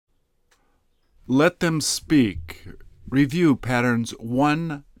Let them speak. Review patterns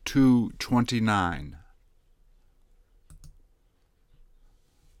 1 to 29.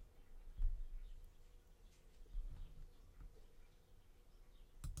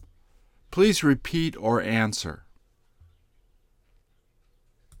 Please repeat or answer.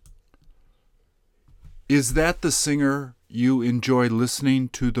 Is that the singer you enjoy listening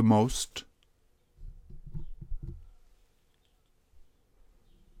to the most?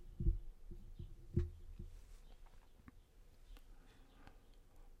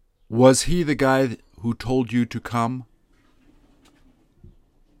 Was he the guy who told you to come?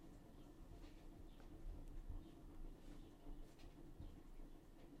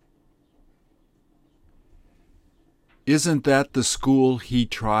 Isn't that the school he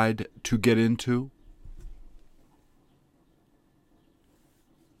tried to get into?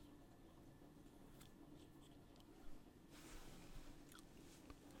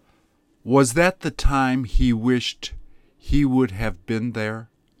 Was that the time he wished he would have been there?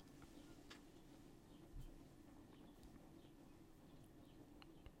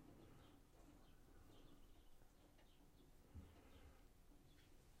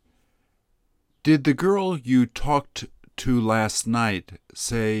 Did the girl you talked to last night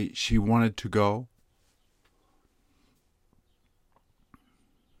say she wanted to go?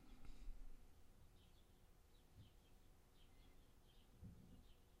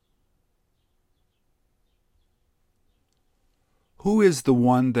 Who is the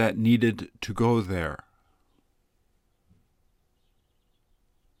one that needed to go there?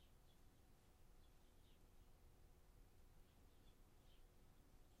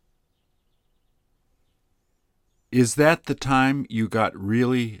 Is that the time you got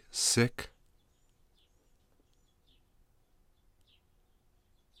really sick?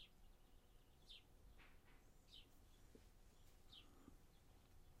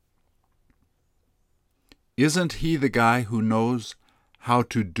 Isn't he the guy who knows how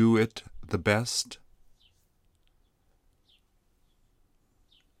to do it the best?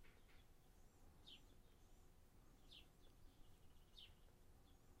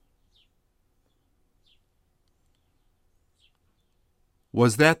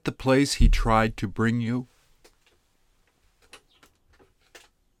 Was that the place he tried to bring you?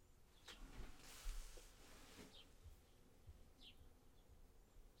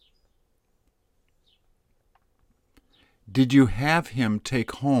 Did you have him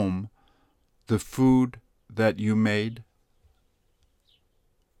take home the food that you made?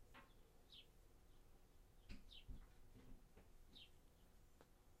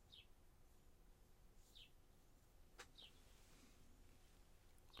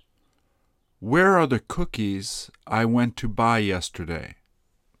 Where are the cookies I went to buy yesterday?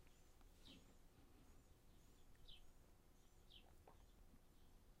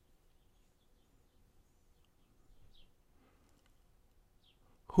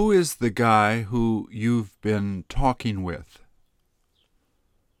 Who is the guy who you've been talking with?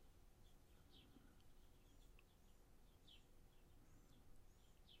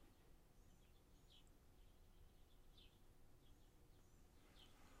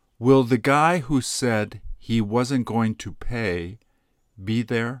 Will the guy who said he wasn't going to pay be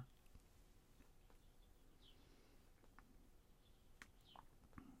there?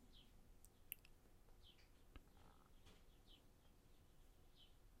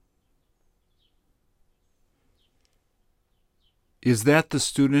 Is that the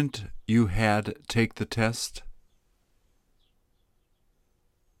student you had take the test?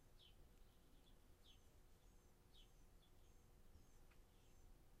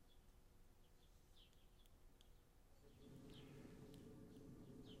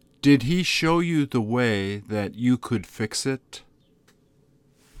 Did he show you the way that you could fix it?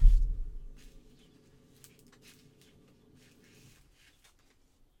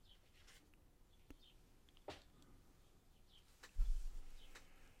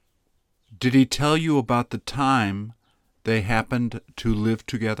 Did he tell you about the time they happened to live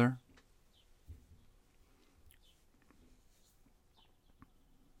together?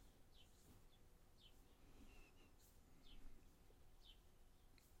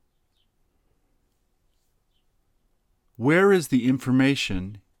 Where is the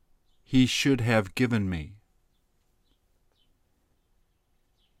information he should have given me?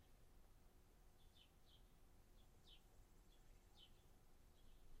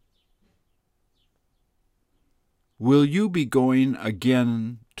 Will you be going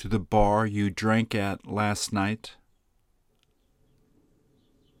again to the bar you drank at last night?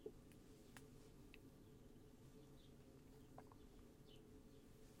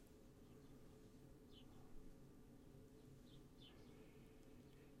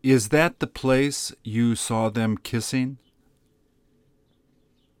 Is that the place you saw them kissing?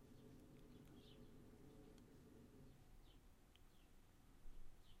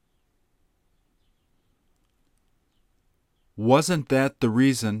 Wasn't that the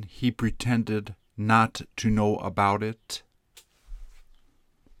reason he pretended not to know about it?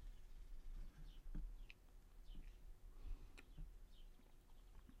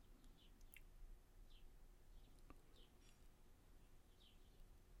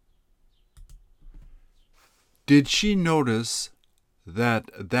 Did she notice that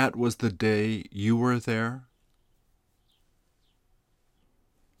that was the day you were there?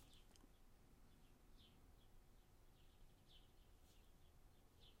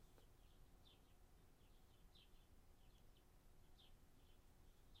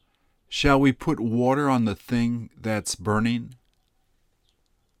 Shall we put water on the thing that's burning?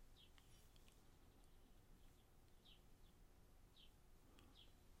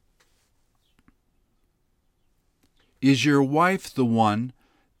 Is your wife the one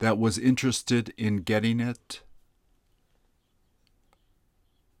that was interested in getting it?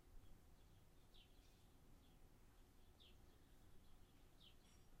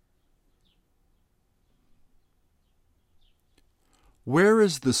 Where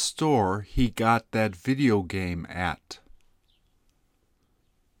is the store he got that video game at?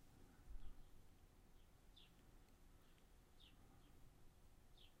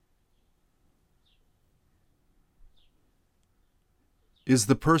 Is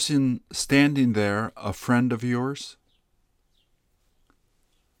the person standing there a friend of yours?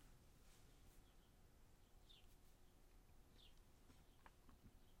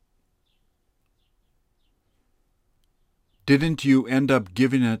 Didn't you end up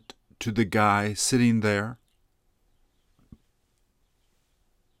giving it to the guy sitting there?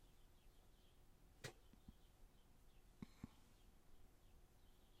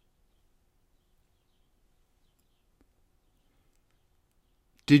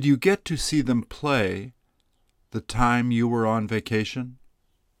 Did you get to see them play the time you were on vacation?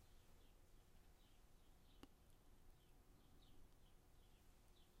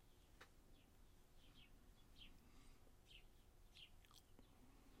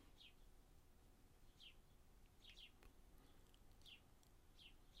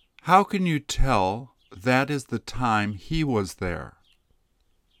 How can you tell that is the time he was there?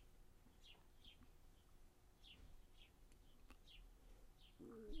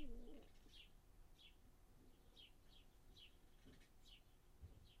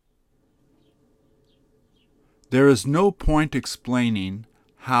 There is no point explaining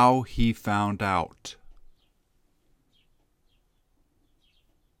how he found out.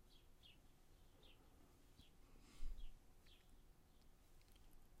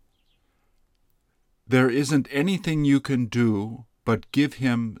 There isn't anything you can do but give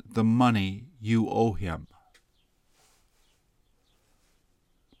him the money you owe him.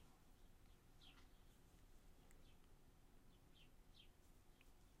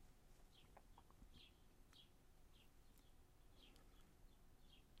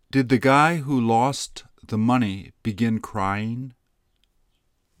 Did the guy who lost the money begin crying?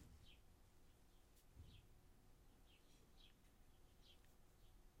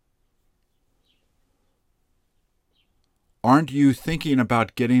 Aren't you thinking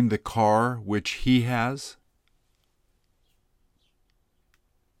about getting the car which he has?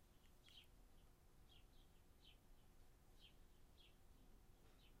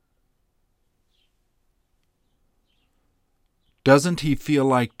 Doesn't he feel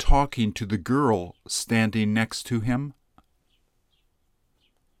like talking to the girl standing next to him?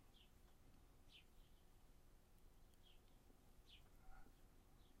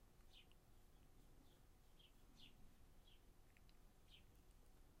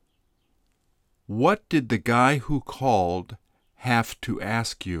 What did the guy who called have to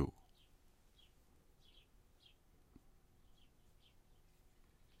ask you?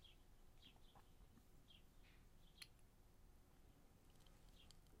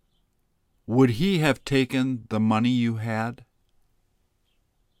 Would he have taken the money you had?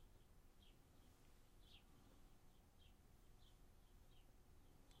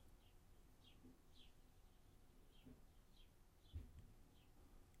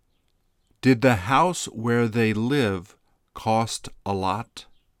 Did the house where they live cost a lot?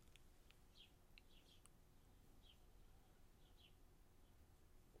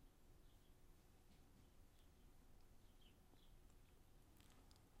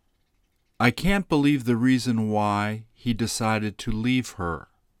 I can't believe the reason why he decided to leave her.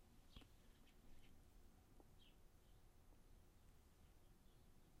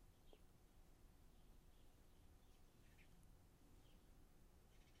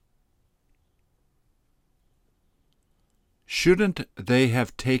 Shouldn't they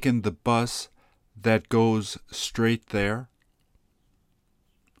have taken the bus that goes straight there?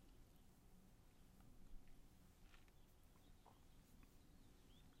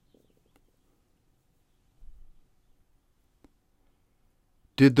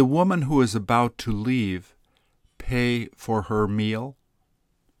 Did the woman who is about to leave pay for her meal?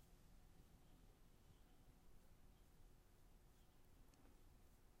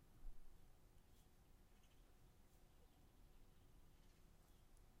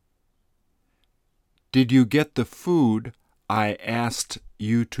 Did you get the food I asked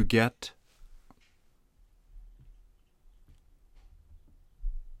you to get?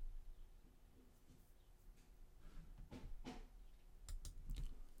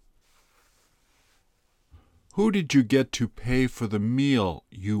 Who did you get to pay for the meal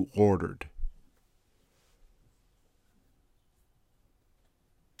you ordered?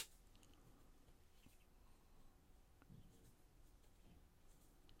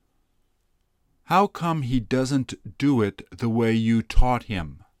 How come he doesn't do it the way you taught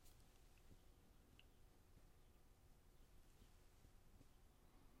him?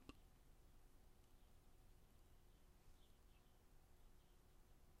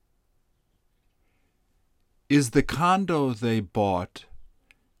 Is the condo they bought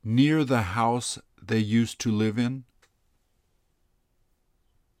near the house they used to live in?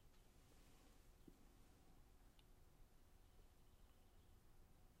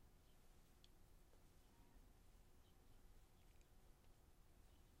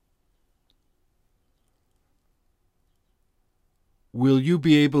 Will you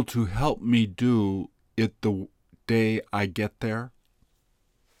be able to help me do it the day I get there?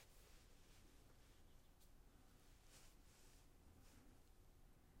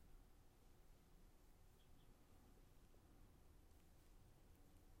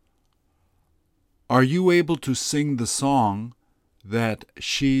 Are you able to sing the song that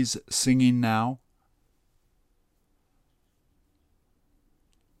she's singing now?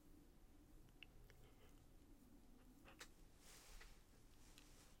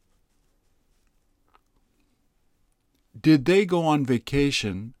 Did they go on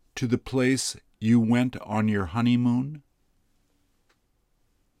vacation to the place you went on your honeymoon?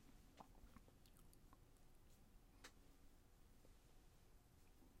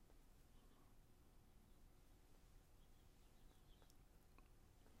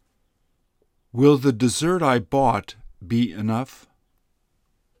 Will the dessert I bought be enough?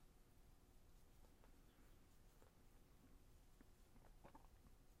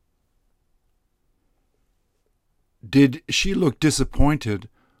 Did she look disappointed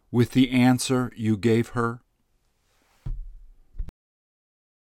with the answer you gave her?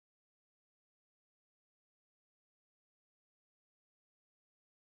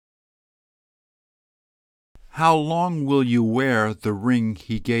 How long will you wear the ring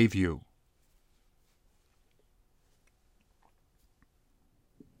he gave you?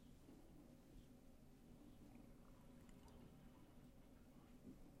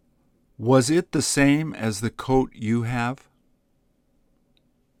 Was it the same as the coat you have?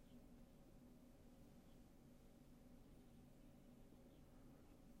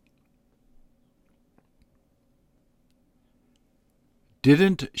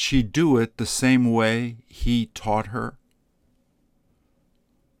 Didn't she do it the same way he taught her?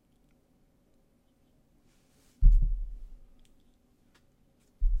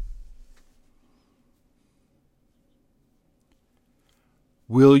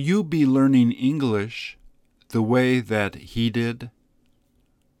 Will you be learning English the way that he did?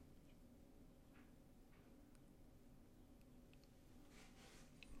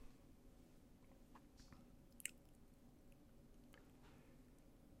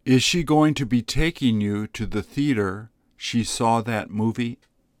 Is she going to be taking you to the theater she saw that movie?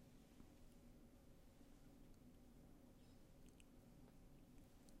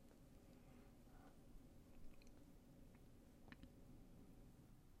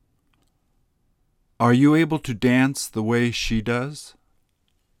 Are you able to dance the way she does?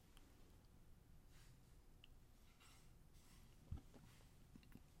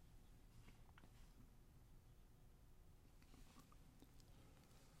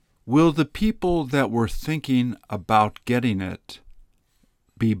 Will the people that were thinking about getting it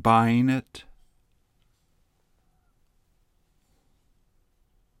be buying it?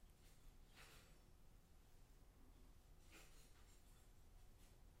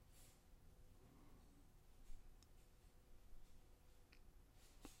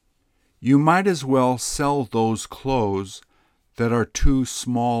 You might as well sell those clothes that are too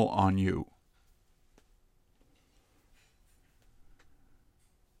small on you.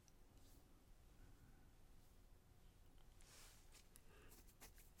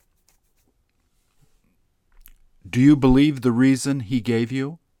 Do you believe the reason he gave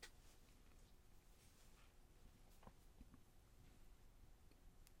you?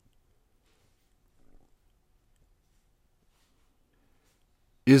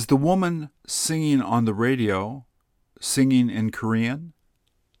 Is the woman singing on the radio singing in Korean?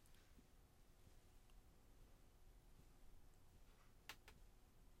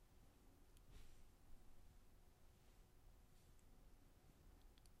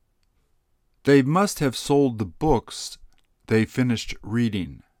 They must have sold the books they finished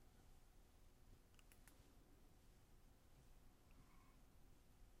reading.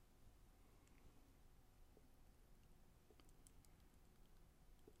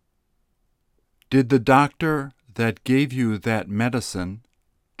 Did the doctor that gave you that medicine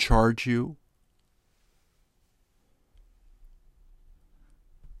charge you?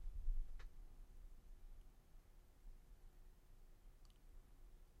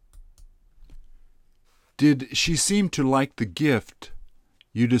 Did she seem to like the gift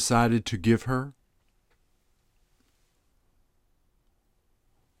you decided to give her?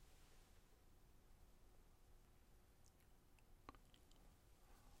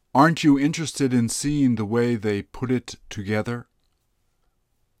 Aren't you interested in seeing the way they put it together?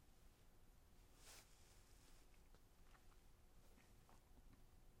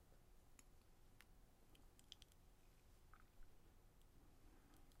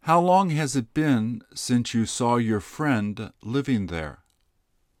 How long has it been since you saw your friend living there?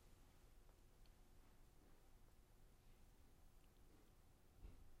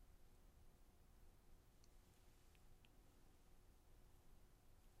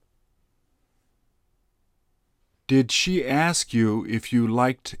 Did she ask you if you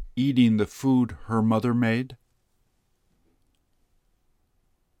liked eating the food her mother made?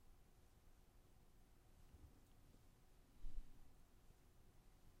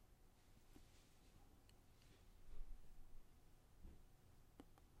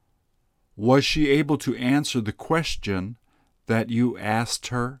 Was she able to answer the question that you asked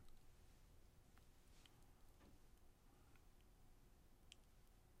her?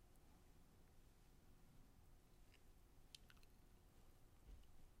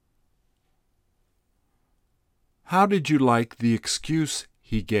 How did you like the excuse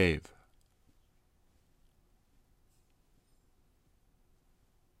he gave?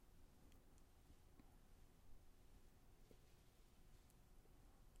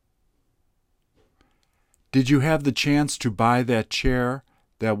 Did you have the chance to buy that chair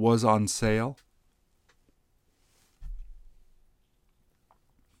that was on sale?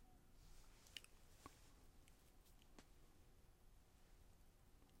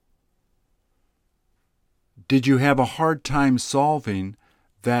 Did you have a hard time solving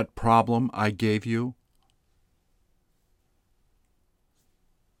that problem I gave you?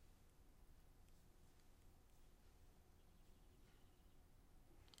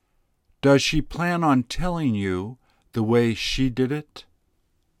 Does she plan on telling you the way she did it?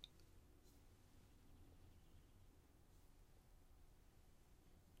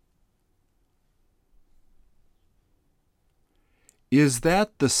 Is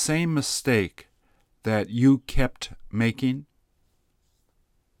that the same mistake that you kept making?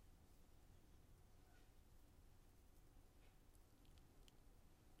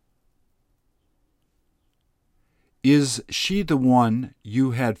 Is she the one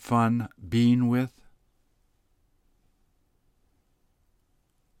you had fun being with?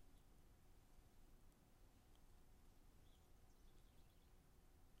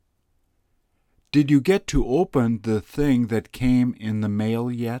 Did you get to open the thing that came in the mail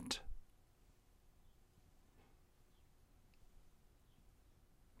yet?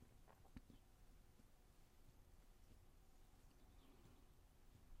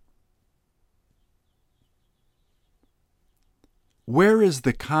 Where is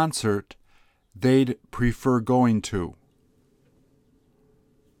the concert they'd prefer going to?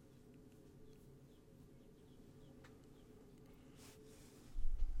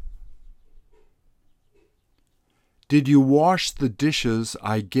 Did you wash the dishes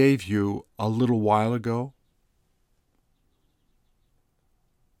I gave you a little while ago?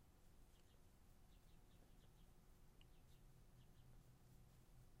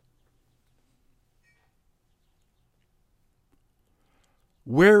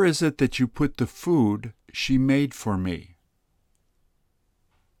 Where is it that you put the food she made for me?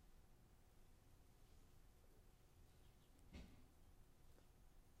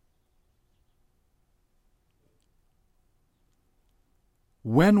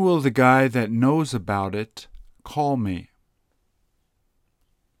 When will the guy that knows about it call me?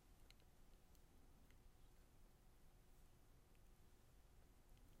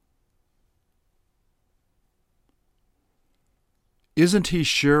 Isn't he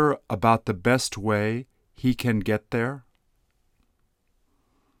sure about the best way he can get there?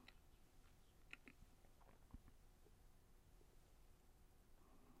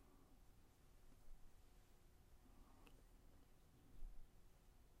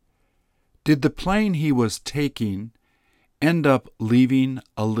 Did the plane he was taking end up leaving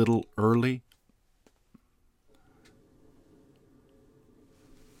a little early?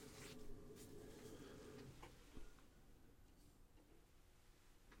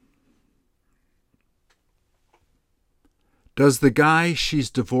 Does the guy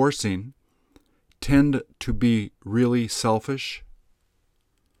she's divorcing tend to be really selfish?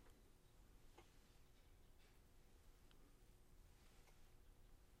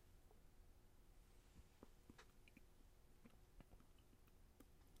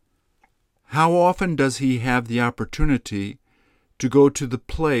 How often does he have the opportunity to go to the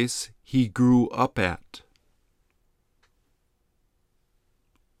place he grew up at?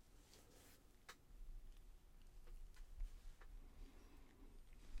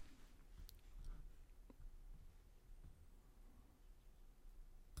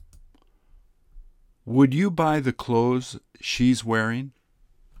 Would you buy the clothes she's wearing?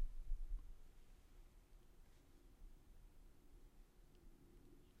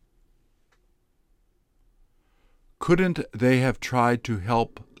 Couldn't they have tried to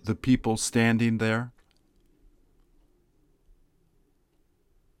help the people standing there?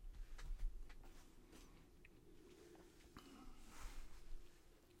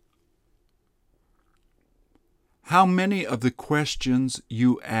 How many of the questions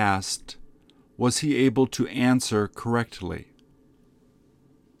you asked was he able to answer correctly?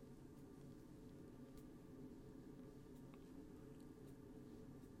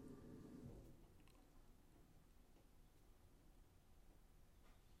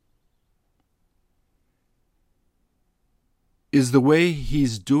 Is the way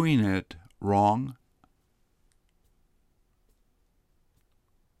he's doing it wrong?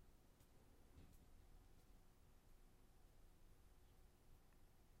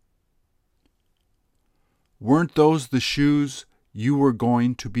 Weren't those the shoes you were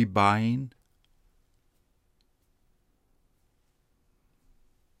going to be buying?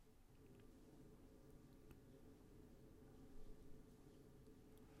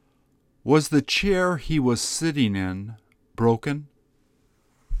 Was the chair he was sitting in broken?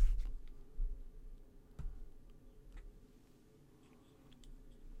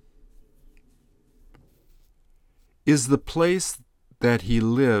 Is the place that he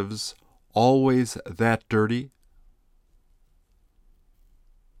lives always that dirty?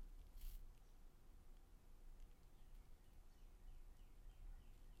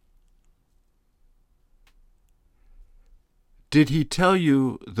 Did he tell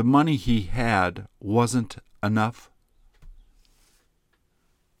you the money he had wasn't enough?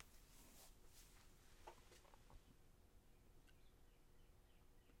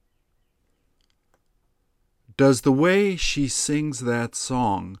 Does the way she sings that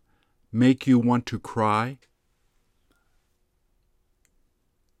song make you want to cry?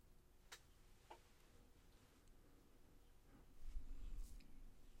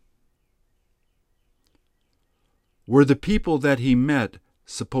 Were the people that he met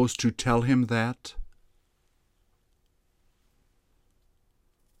supposed to tell him that?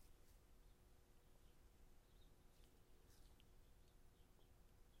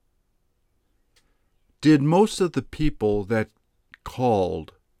 Did most of the people that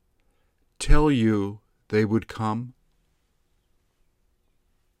called tell you they would come?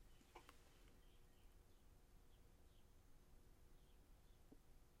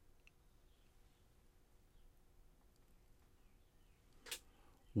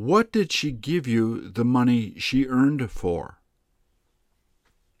 What did she give you the money she earned for?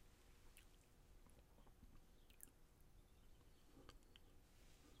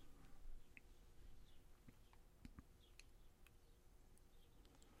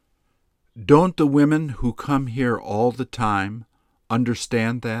 Don't the women who come here all the time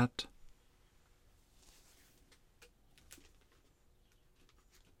understand that?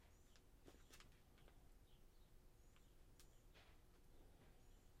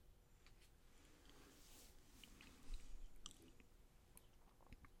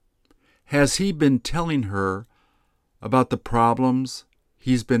 Has he been telling her about the problems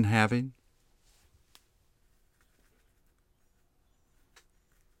he's been having?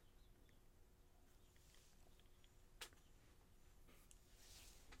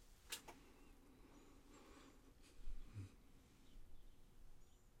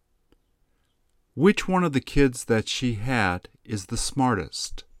 Which one of the kids that she had is the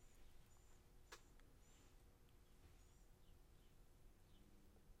smartest?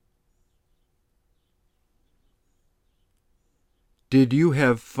 Did you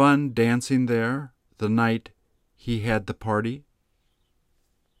have fun dancing there the night he had the party?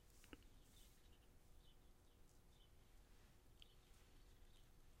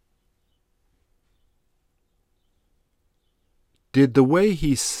 Did the way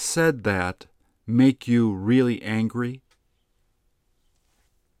he said that make you really angry?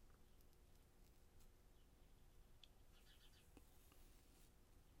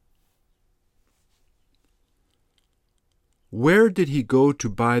 Where did he go to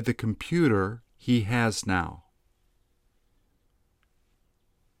buy the computer he has now?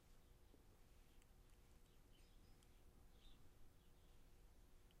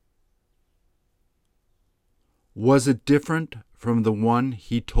 Was it different from the one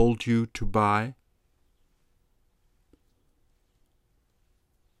he told you to buy?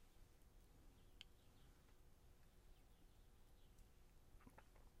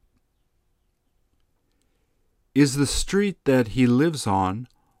 Is the street that he lives on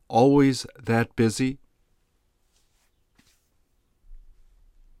always that busy?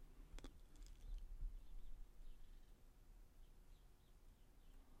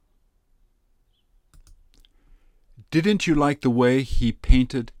 Didn't you like the way he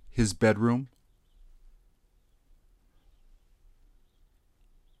painted his bedroom?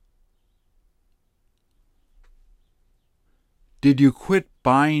 Did you quit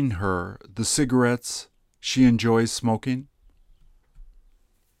buying her the cigarettes she enjoys smoking?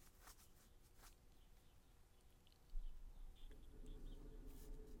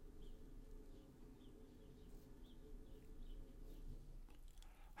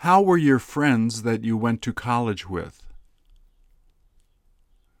 How were your friends that you went to college with?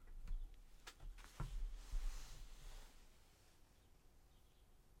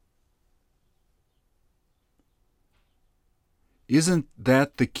 Isn't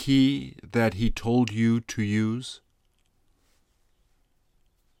that the key that he told you to use?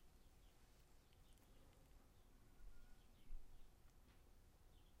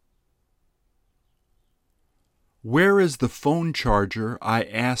 Where is the phone charger I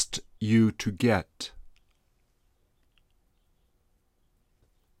asked you to get?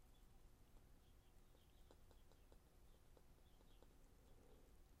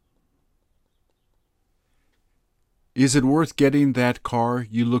 Is it worth getting that car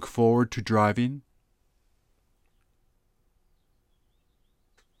you look forward to driving?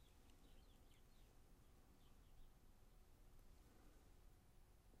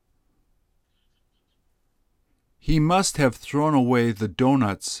 He must have thrown away the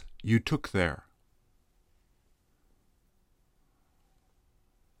donuts you took there.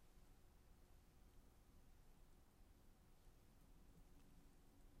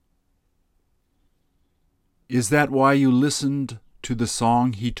 Is that why you listened to the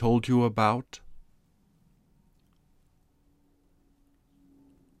song he told you about?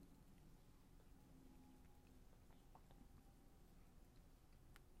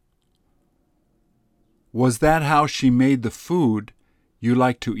 Was that how she made the food you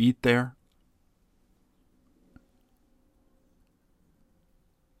like to eat there?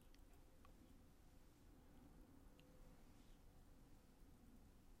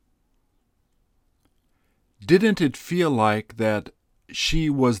 Didn't it feel like that she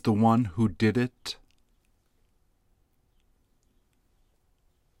was the one who did it?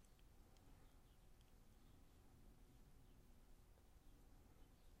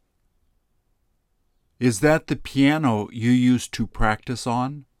 Is that the piano you used to practice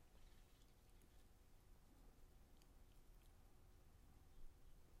on?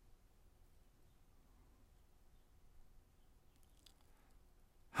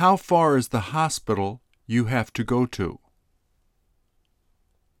 How far is the hospital you have to go to?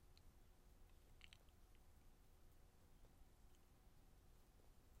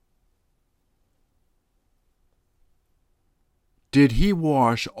 Did he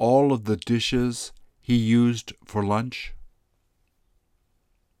wash all of the dishes he used for lunch?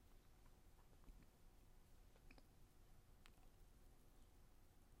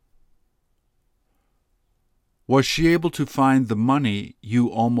 Was she able to find the money you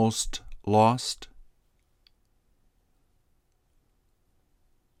almost lost?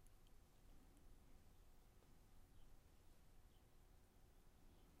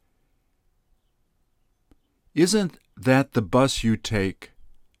 Isn't that the bus you take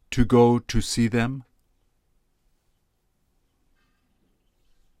to go to see them?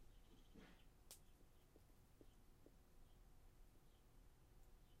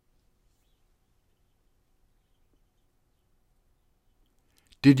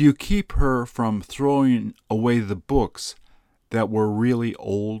 Did you keep her from throwing away the books that were really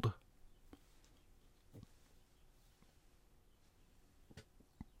old?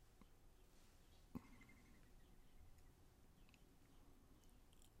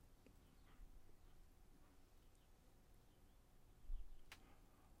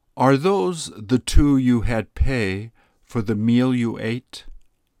 Are those the two you had pay for the meal you ate?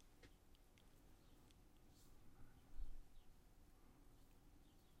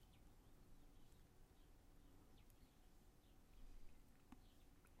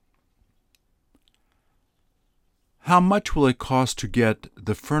 How much will it cost to get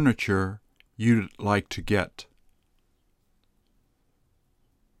the furniture you'd like to get?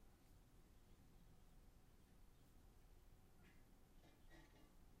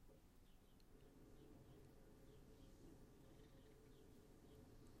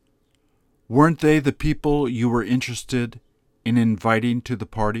 Weren't they the people you were interested in inviting to the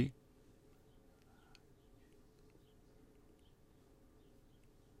party?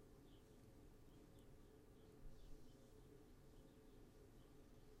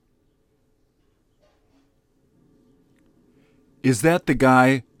 Is that the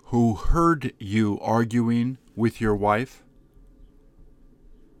guy who heard you arguing with your wife?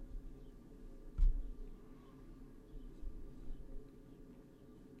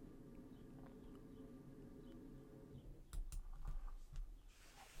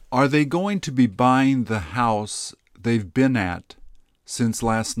 Are they going to be buying the house they've been at since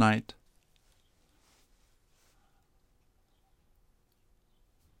last night?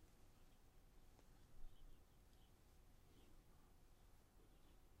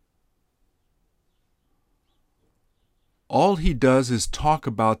 All he does is talk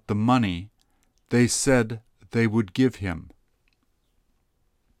about the money they said they would give him.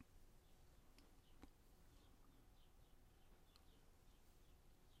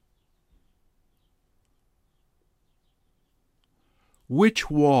 Which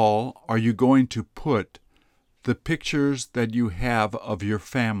wall are you going to put the pictures that you have of your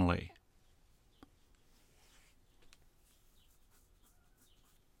family?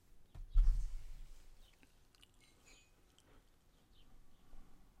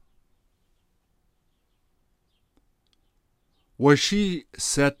 Was she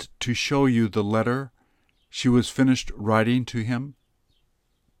set to show you the letter she was finished writing to him?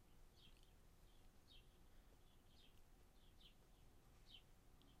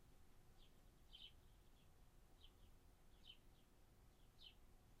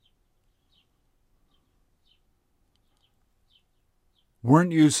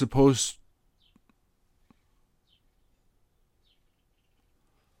 Weren't you supposed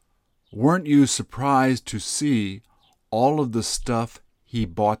Weren't you surprised to see all of the stuff he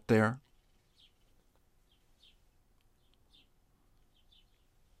bought there?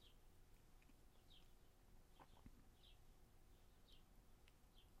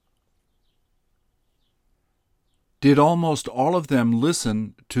 Did almost all of them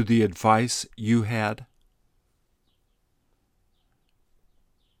listen to the advice you had?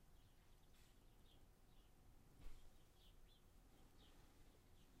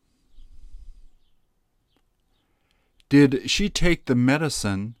 Did she take the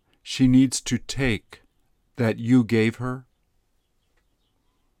medicine she needs to take that you gave her?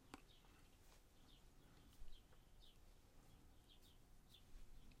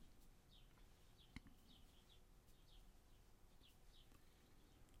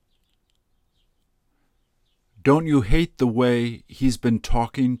 Don't you hate the way he's been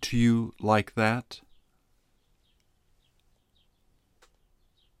talking to you like that?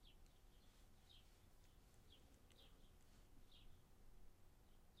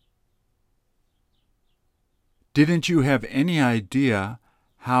 Didn't you have any idea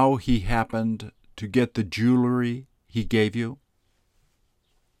how he happened to get the jewelry he gave you?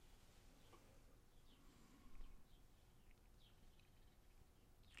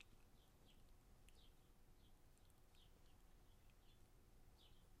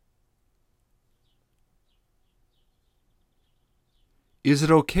 Is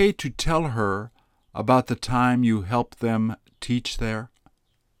it okay to tell her about the time you helped them teach there?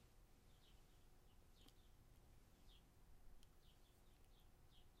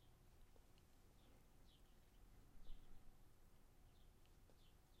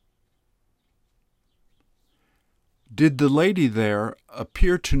 Did the lady there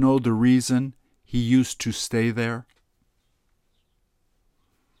appear to know the reason he used to stay there?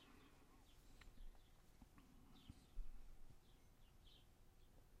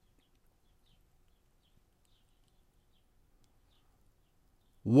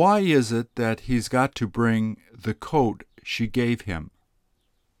 Why is it that he's got to bring the coat she gave him?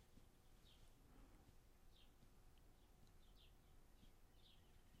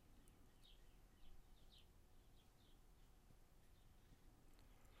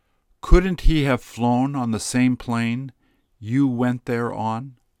 Couldn't he have flown on the same plane you went there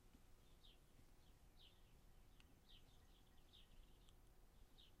on?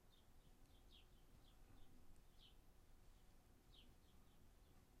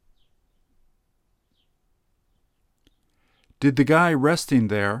 Did the guy resting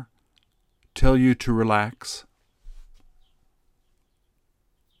there tell you to relax?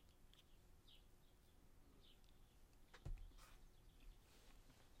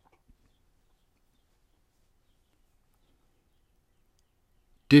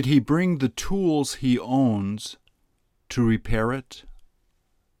 Did he bring the tools he owns to repair it?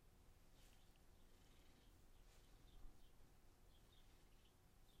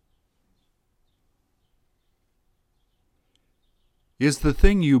 Is the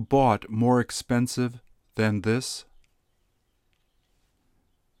thing you bought more expensive than this?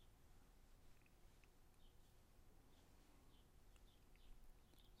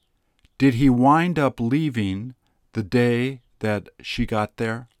 Did he wind up leaving the day that she got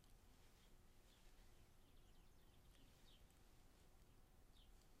there?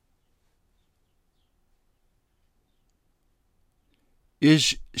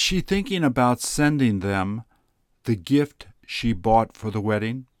 Is she thinking about sending them the gift she bought for the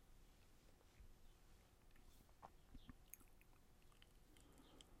wedding?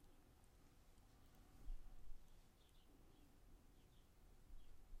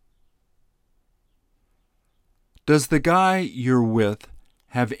 Does the guy you're with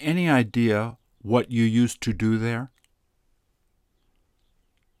have any idea what you used to do there?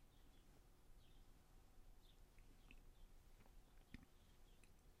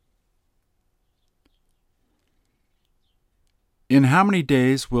 In how many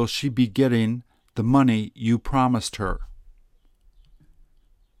days will she be getting the money you promised her?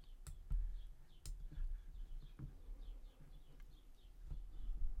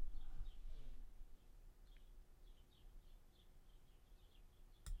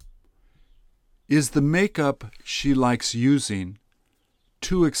 Is the makeup she likes using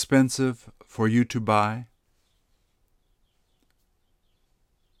too expensive for you to buy?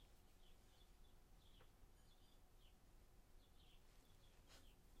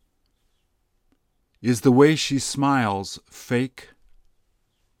 Is the way she smiles fake?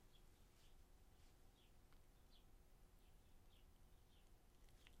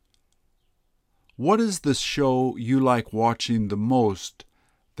 What is the show you like watching the most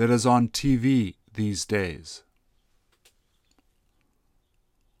that is on TV these days?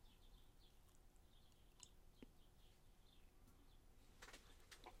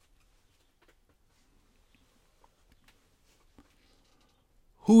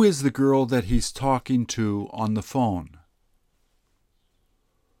 Who is the girl that he's talking to on the phone?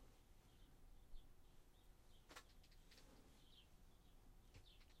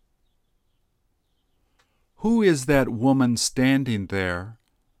 Who is that woman standing there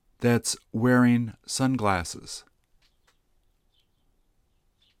that's wearing sunglasses?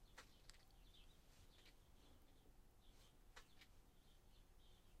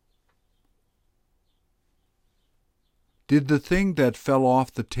 Did the thing that fell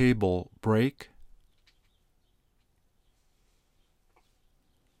off the table break?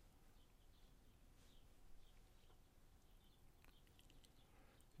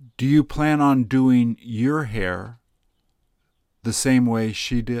 Do you plan on doing your hair the same way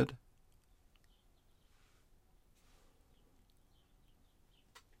she did?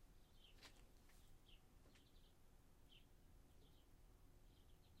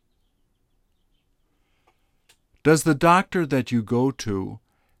 Does the doctor that you go to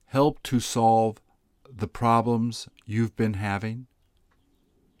help to solve the problems you've been having?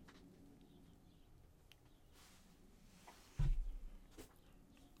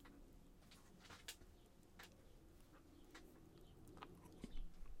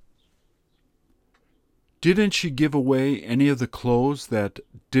 Didn't she give away any of the clothes that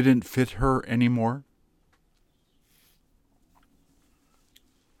didn't fit her anymore?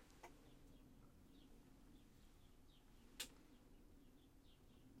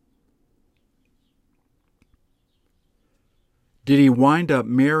 Did he wind up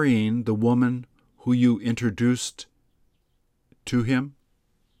marrying the woman who you introduced to him?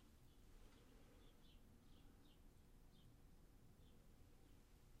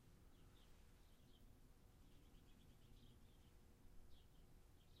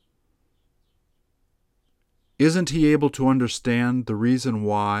 Isn't he able to understand the reason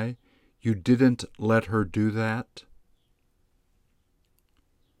why you didn't let her do that?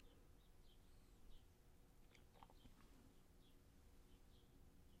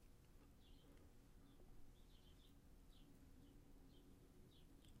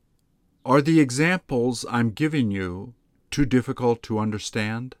 Are the examples I'm giving you too difficult to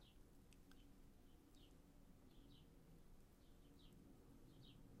understand?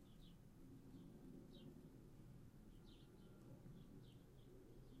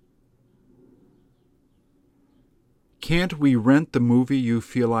 Can't we rent the movie you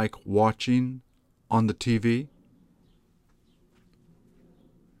feel like watching on the TV?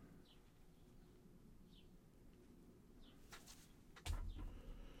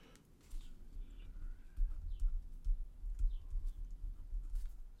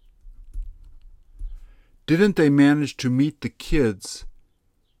 Didn't they manage to meet the kids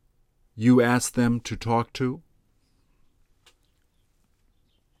you asked them to talk to?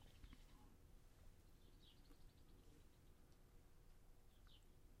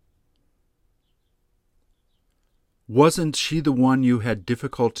 Wasn't she the one you had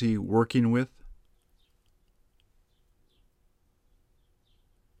difficulty working with?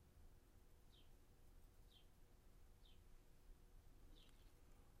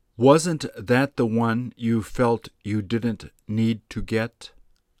 Wasn't that the one you felt you didn't need to get?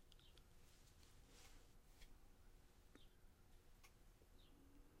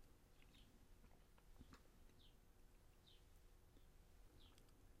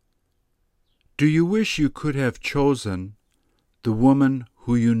 Do you wish you could have chosen the woman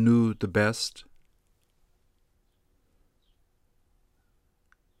who you knew the best?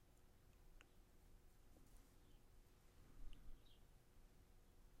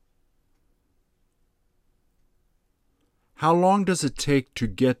 How long does it take to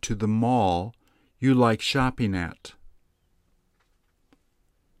get to the mall you like shopping at?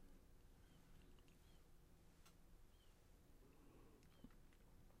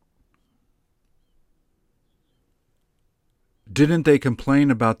 Didn't they complain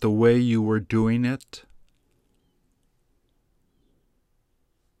about the way you were doing it?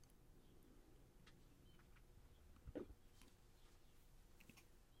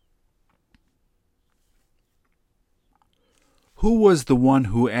 Who was the one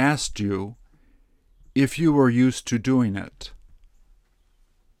who asked you if you were used to doing it?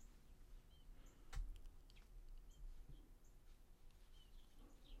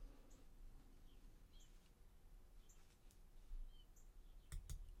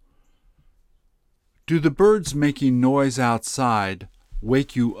 Do the birds making noise outside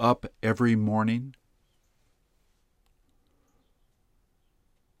wake you up every morning?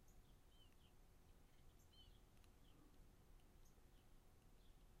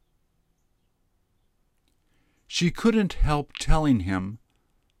 She couldn't help telling him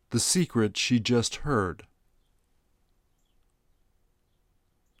the secret she just heard.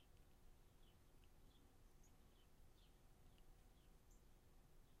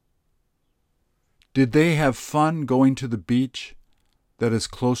 Did they have fun going to the beach that is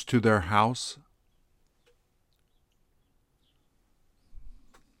close to their house?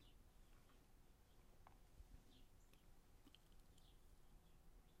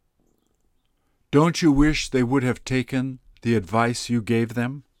 Don't you wish they would have taken the advice you gave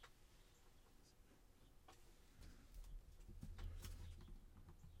them?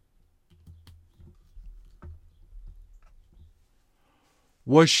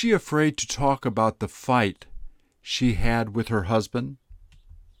 Was she afraid to talk about the fight she had with her husband?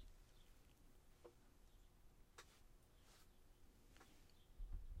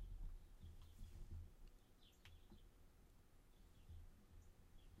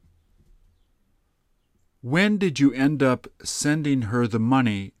 When did you end up sending her the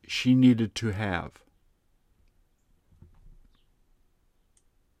money she needed to have?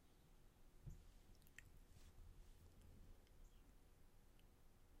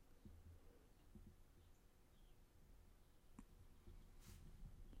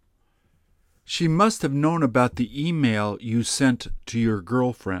 She must have known about the email you sent to your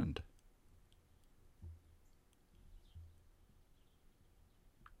girlfriend.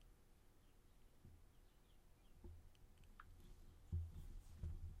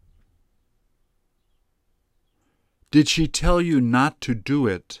 Did she tell you not to do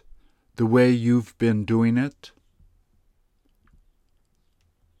it the way you've been doing it?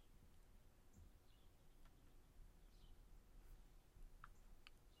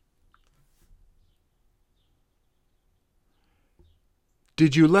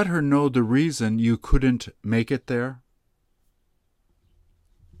 Did you let her know the reason you couldn't make it there?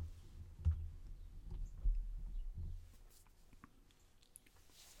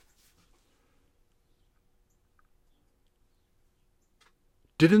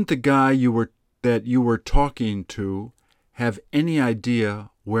 Didn't the guy that you were talking to have any idea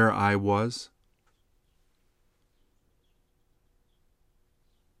where I was?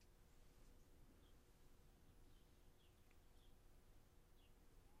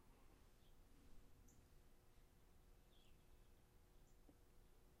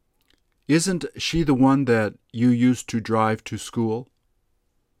 Isn't she the one that you used to drive to school?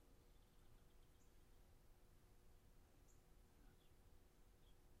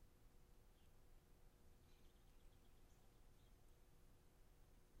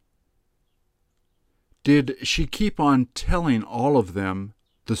 Did she keep on telling all of them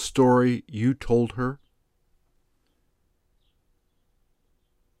the story you told her?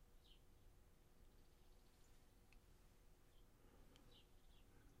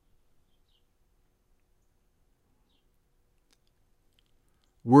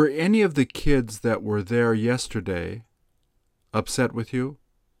 Were any of the kids that were there yesterday upset with you?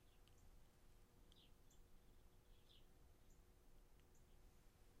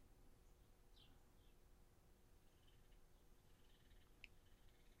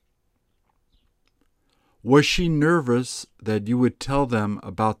 Was she nervous that you would tell them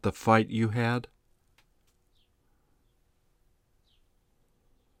about the fight you had?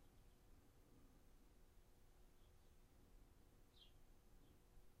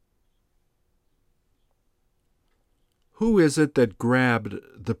 Who is it that grabbed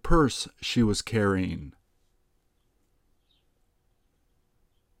the purse she was carrying?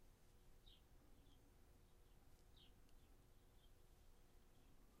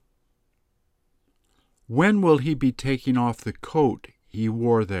 When will he be taking off the coat he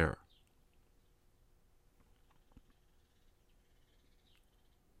wore there?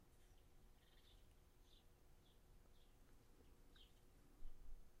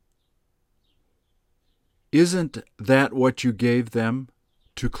 Isn't that what you gave them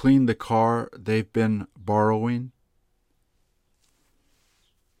to clean the car they've been borrowing?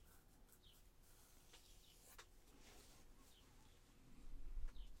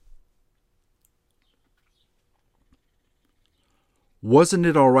 Wasn't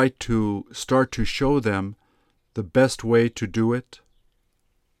it all right to start to show them the best way to do it?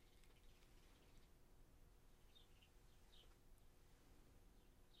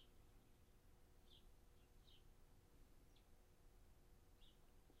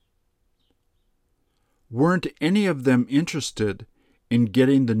 Weren't any of them interested in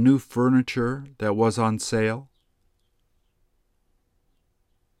getting the new furniture that was on sale?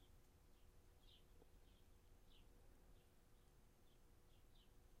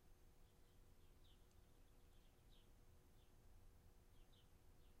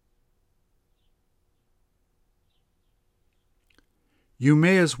 You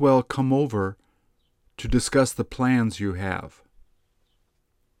may as well come over to discuss the plans you have.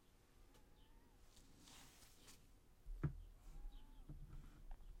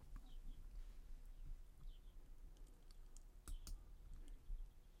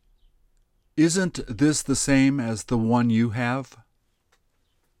 Isn't this the same as the one you have?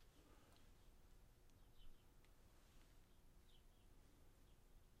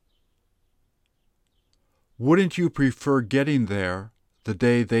 Wouldn't you prefer getting there the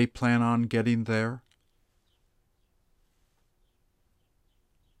day they plan on getting there?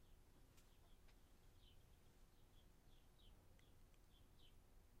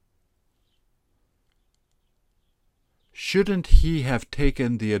 Shouldn't he have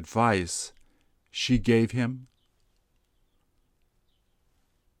taken the advice she gave him?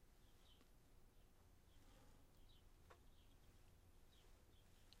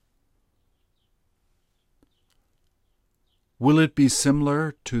 Will it be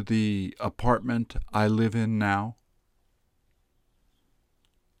similar to the apartment I live in now?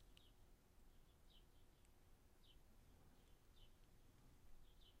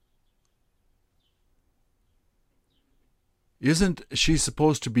 Isn't she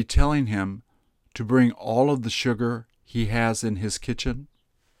supposed to be telling him to bring all of the sugar he has in his kitchen?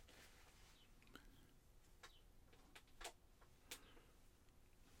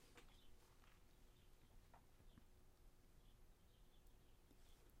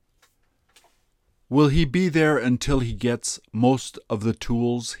 Will he be there until he gets most of the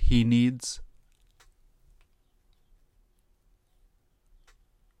tools he needs?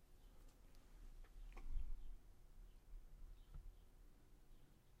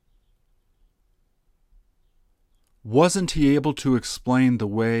 Wasn't he able to explain the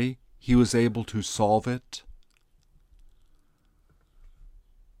way he was able to solve it?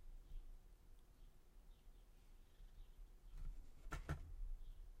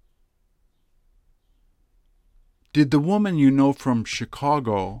 Did the woman you know from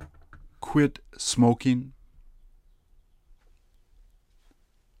Chicago quit smoking?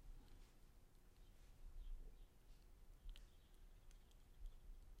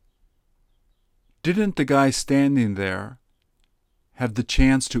 Didn't the guy standing there have the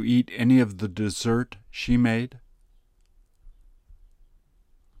chance to eat any of the dessert she made?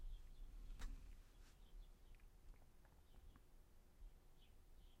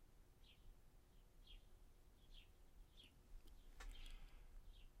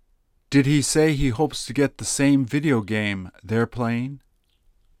 Did he say he hopes to get the same video game they're playing?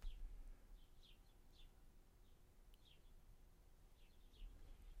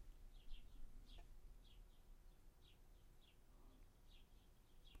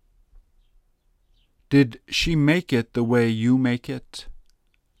 Did she make it the way you make it?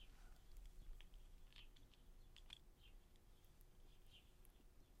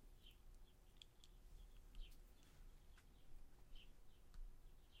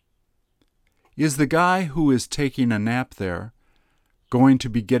 Is the guy who is taking a nap there going to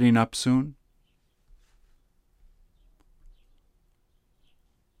be getting up soon?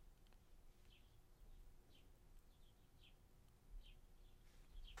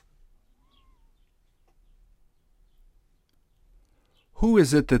 Who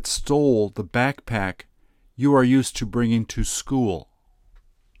is it that stole the backpack you are used to bringing to school?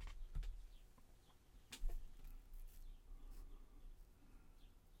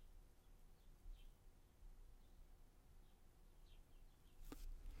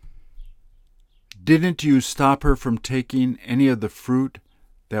 Didn't you stop her from taking any of the fruit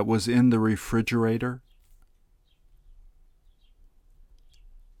that was in the refrigerator?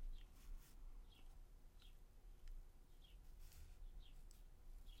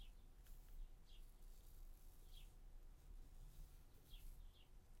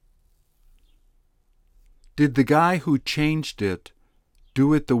 Did the guy who changed it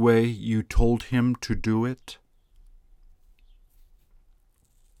do it the way you told him to do it?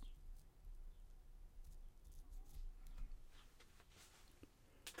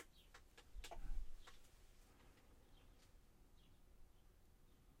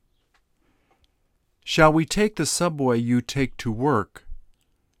 Shall we take the subway you take to work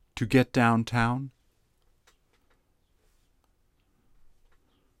to get downtown?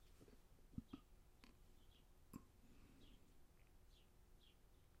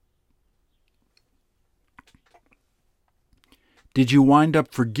 Did you wind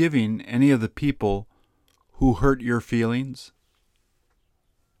up forgiving any of the people who hurt your feelings?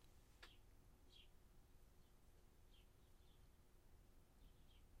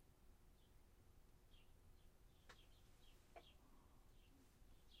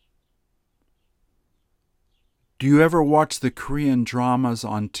 Do you ever watch the Korean dramas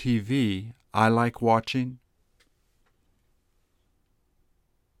on TV I like watching?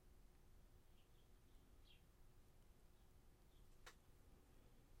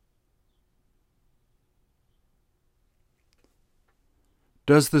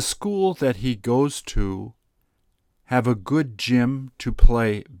 Does the school that he goes to have a good gym to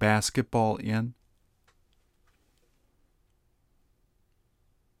play basketball in?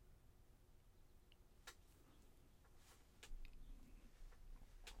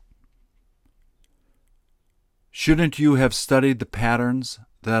 Shouldn't you have studied the patterns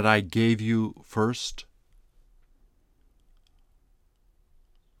that I gave you first?